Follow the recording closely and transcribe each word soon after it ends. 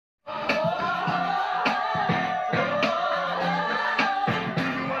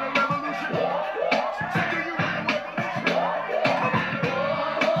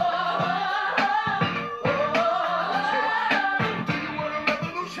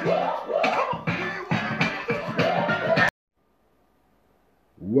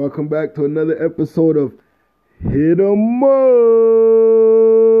Welcome back to another episode of Hit 'em Up,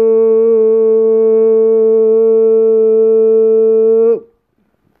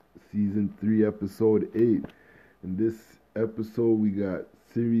 Season 3, Episode 8. In this episode, we got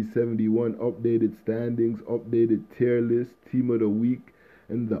Series 71 updated standings, updated tier list, team of the week,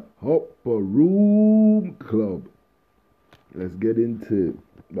 and the Upper Room Club. Let's get into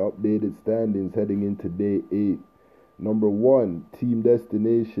the updated standings heading into day 8. Number 1, Team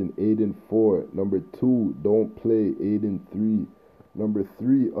Destination, 8-4. Number 2, Don't Play, 8-3. Number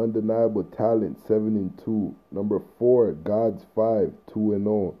 3, Undeniable Talent, 7-2. Number 4, Gods 5,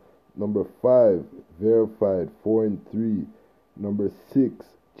 2-0. Number 5, Verified, 4-3. Number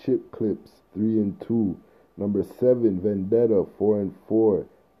 6, Chip Clips, 3-2. Number 7, Vendetta, 4-4.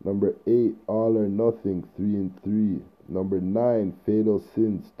 Number 8, All or Nothing, 3-3. Number 9, Fatal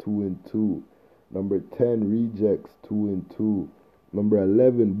Sins, 2-2. Number 10, Rejects, 2-2. Number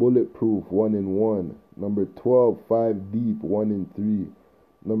 11, Bulletproof, 1-1. Number 12, 5 Deep, 1-3.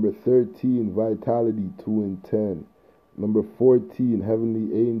 Number 13, Vitality, 2-10. Number 14,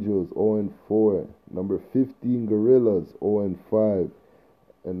 Heavenly Angels, 0-4. Number 15, Gorillas, 0-5.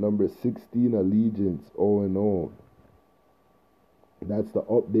 And number 16, Allegiance, 0-0. That's the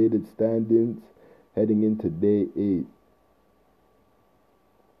updated standings heading into day 8.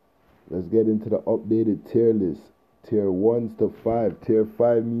 Let's get into the updated tier list. Tier 1s to 5. Tier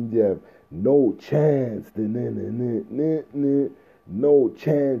 5 means you have no chance. No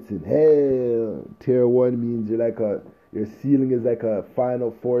chance in hell. Tier 1 means your ceiling is like a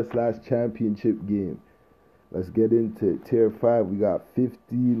Final Four/championship game. Let's get into Tier 5. We got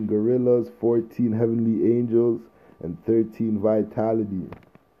 15 Gorillas, 14 Heavenly Angels, and 13 Vitality.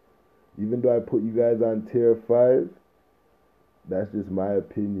 Even though I put you guys on Tier 5, that's just my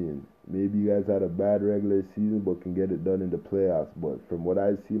opinion. Maybe you guys had a bad regular season but can get it done in the playoffs. But from what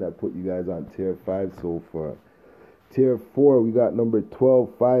I've seen, I put you guys on Tier 5 so far. Tier 4, we got number 12,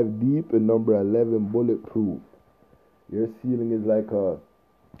 5 Deep, and number 11, Bulletproof. Your ceiling is like a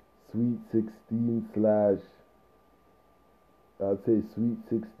Sweet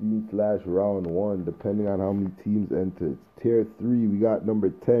 16/Round 1, depending on how many teams enter. Tier 3, we got number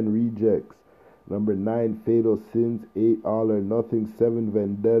 10, Rejects. Number 9, Fatal Sins. 8, All or Nothing. 7,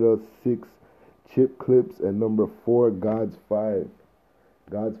 Vendetta. 6, Chip Clips. And number 4, Gods 5.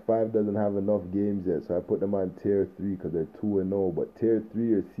 Gods 5 doesn't have enough games yet, so I put them on Tier 3 because they're 2-0. But Tier 3,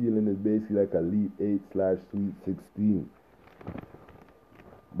 your ceiling is basically like Elite 8/Sweet 16.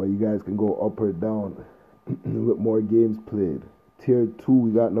 But you guys can go up or down with more games played. Tier 2,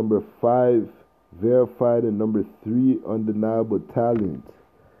 we got number 5, Verified, and number 3, Undeniable Talent.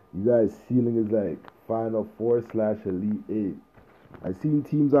 You guys' ceiling is like Final Four/Elite 8. I've seen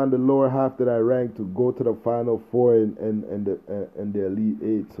teams on the lower half that I ranked to go to the Final Four and the Elite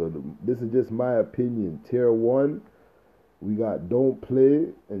 8. So this is just my opinion. Tier 1, we got Don't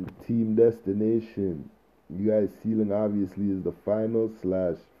Play and Team Destination. You guys' ceiling obviously is the Final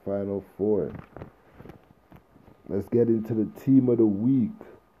Four. Let's get into the Team of the Week.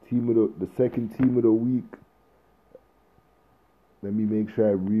 The second Team of the Week. Let me make sure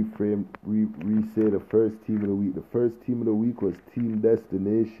I re-say the first Team of the Week. The first Team of the Week was Team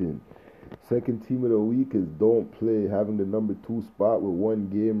Destination. Second Team of the Week is Don't Play, having the number 2 spot with 1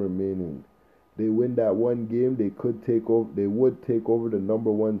 game remaining. They win that 1 game, they would take over the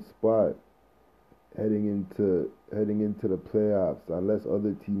number 1 spot heading into the playoffs, unless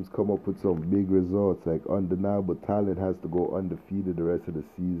other teams come up with some big results, like Undeniable Talent has to go undefeated the rest of the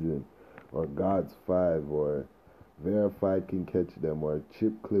season, or Gods 5, or Verified can catch them, or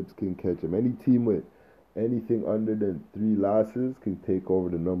Chip Clips can catch them. Any team with anything under than 3 losses can take over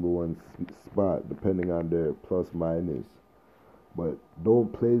the number 1 spot, depending on their plus minus. But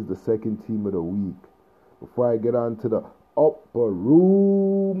Don't Play is the second Team of the Week. Before I get on to the Upper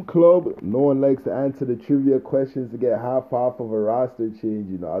Room Club, no one likes to answer the trivia questions to get half off of a roster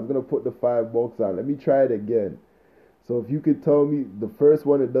change. I was going to put the $5 on. Let me try it again. So if you could tell me the first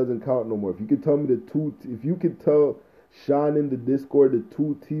one, it doesn't count no more. If you could tell me if you could tell Sean in the Discord the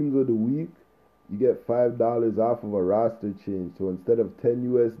 2 teams of the week, you get $5 off of a roster change. So instead of 10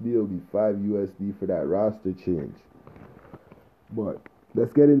 USD, it'll be 5 USD for that roster change. But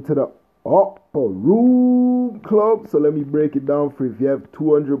let's get into the Upper Room Club. So let me break it down for you. If you have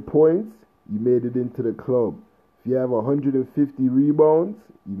 200 points, you made it into the club. If you have 150 rebounds,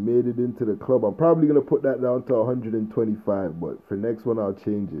 you made it into the club. I'm probably going to put that down to 125, but for next one, I'll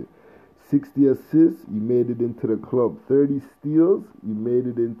change it. 60 assists, you made it into the club. 30 steals, you made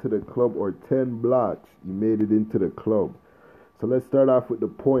it into the club. Or 10 blocks, you made it into the club. So let's start off with the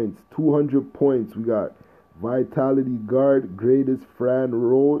points. 200 points. We got Vitality Guard, Greatest Fran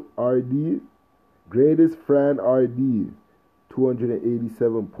RD. Greatest Fran RD,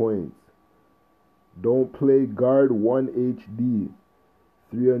 287 points. Don't Play Guard 1 HD,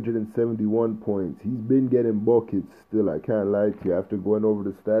 371 points. He's been getting buckets still, I can't lie to you. After going over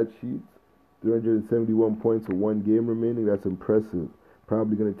the stat sheets, 371 points with 1 game remaining, that's impressive.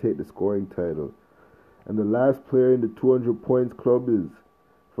 Probably going to take the scoring title. And the last player in the 200 points club is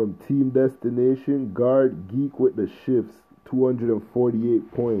from Team Destination, Guard Geek with the Shifts,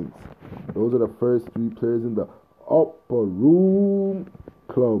 248 points. Those are the first 3 players in the Upper Room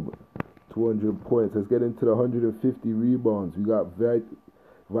Club. 200 points. Let's get into the 150 rebounds. We got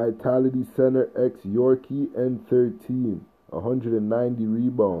Vitality Center X Yorkie N13, 190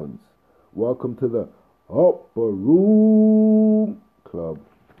 rebounds. Welcome to the Upper Room Club.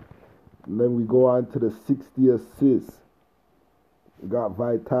 And then we go on to the 60 assists. We got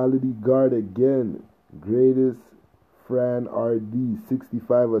Vitality Guard again. Greatest Fran RD,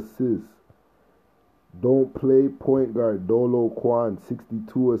 65 assists. Don't Play Point Guard Dolo Kwan,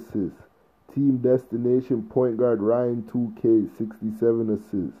 62 assists. Team Destination Point Guard Ryan 2K, 67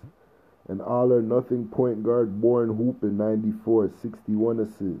 assists. And All or Nothing Point Guard Born Hoopin, 94, 61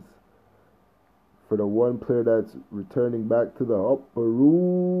 assists. For the one player that's returning back to the Upper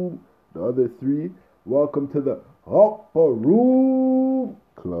Room, the other 3, welcome to the Upper Room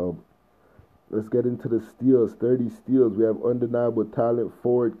Club. Let's get into the steals. 30 steals. We have undeniable talent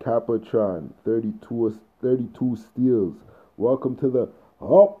forward Capatron, 32 steals. Welcome to the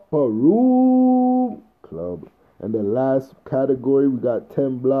Upper Room Club. And the last category, we got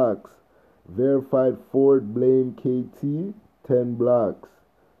 10 blocks. Verified forward Blame KT, 10 blocks.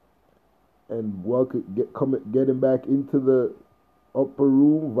 And getting back into the Upper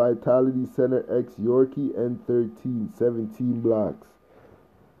Room, Vitality Center X Yorkie N13, 17 blocks.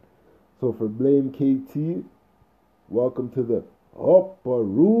 So for Blame KT, welcome to the Upper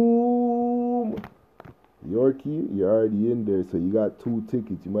Room. Yorkie, you're already in there, so you got 2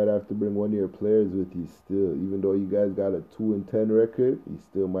 tickets. You might have to bring one of your players with you still. Even though you guys got a 2-10 record, you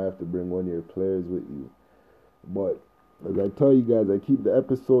still might have to bring one of your players with you. But as I tell you guys, I keep the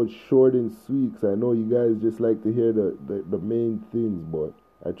episodes short and sweet, because I know you guys just like to hear the main things, but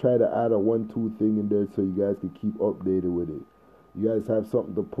I try to add a 1-2 thing in there so you guys can keep updated with it. You guys have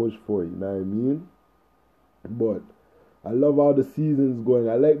something to push for, you know what I mean? But I love how the season's going.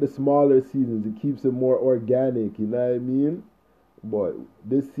 I like the smaller seasons. It keeps it more organic, you know what I mean? But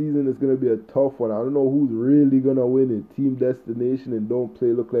this season is going to be a tough one. I don't know who's really going to win it. Team Destination and Don't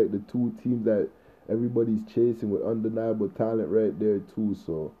Play look like the 2 teams that everybody's chasing with undeniable talent right there too.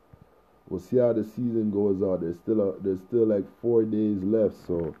 So we'll see how the season goes out. There's still like 4 days left.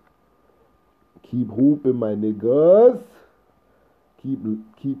 So keep hooping, my niggas. Keep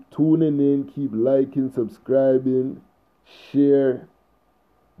tuning in. Keep liking, subscribing, share,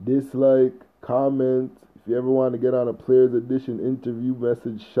 dislike, comment. If you ever want to get on a Players Edition interview,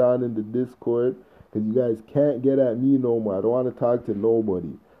 message Sean in the Discord, because you guys can't get at me no more. I don't want to talk to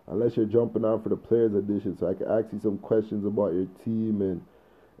nobody unless you're jumping on for the Players Edition, so I can ask you some questions about your team and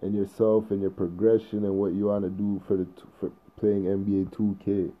yourself and your progression and what you want to do for playing NBA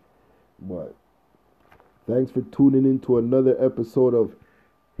 2K. But thanks for tuning in to another episode of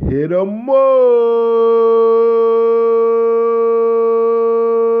Hit 'em Up!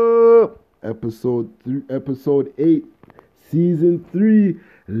 Episode 8, Season 3.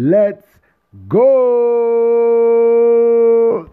 Let's go!